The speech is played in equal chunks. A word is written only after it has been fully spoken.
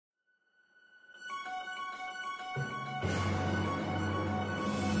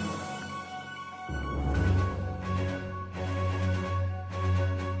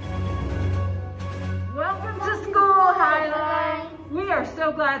are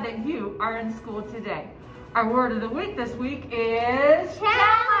so glad that you are in school today. Our word of the week this week is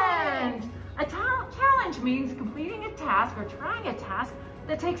challenge. A challenge means completing a task or trying a task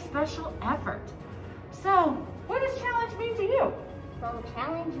that takes special effort. So, what does challenge mean to you? So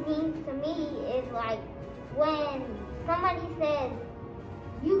challenge means to me is like when somebody says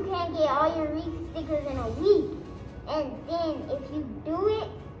you can't get all your Reese stickers in a week, and then if you do it,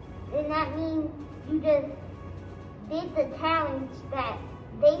 then that means you just did the challenge that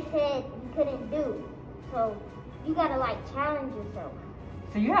they said you couldn't do. So you gotta like challenge yourself.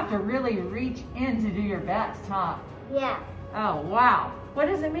 So you have to really reach in to do your best, huh? Yeah. Oh, wow. What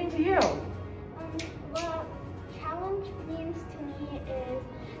does it mean to you? Well, challenge means to me is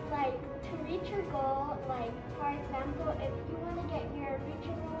like to reach your goal. Like, for example, if you want to get your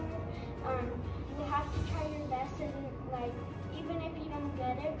reaching goal, you have to try your best, and like even if you don't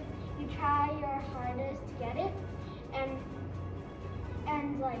get it, you try your hardest to get it, and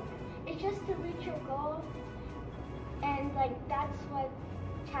like it's just to reach your goal, and like that's what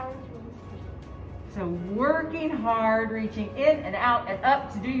challenge means to me. So working hard, reaching in and out and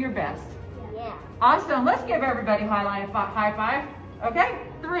up to do your best. Yeah. Awesome. Let's give everybody Highline a high five. Okay?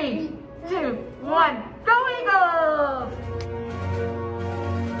 3, 2, 1. Go Eagles!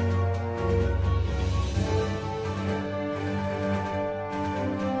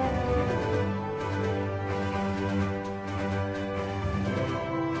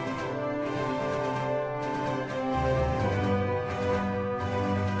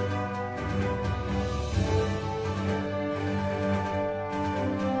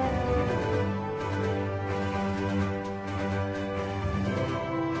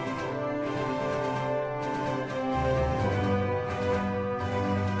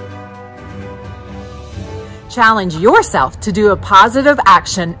 Challenge yourself to do a positive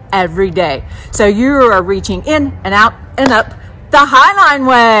action every day, so you are reaching in and out and up the Highline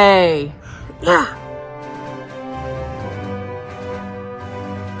way. Yeah.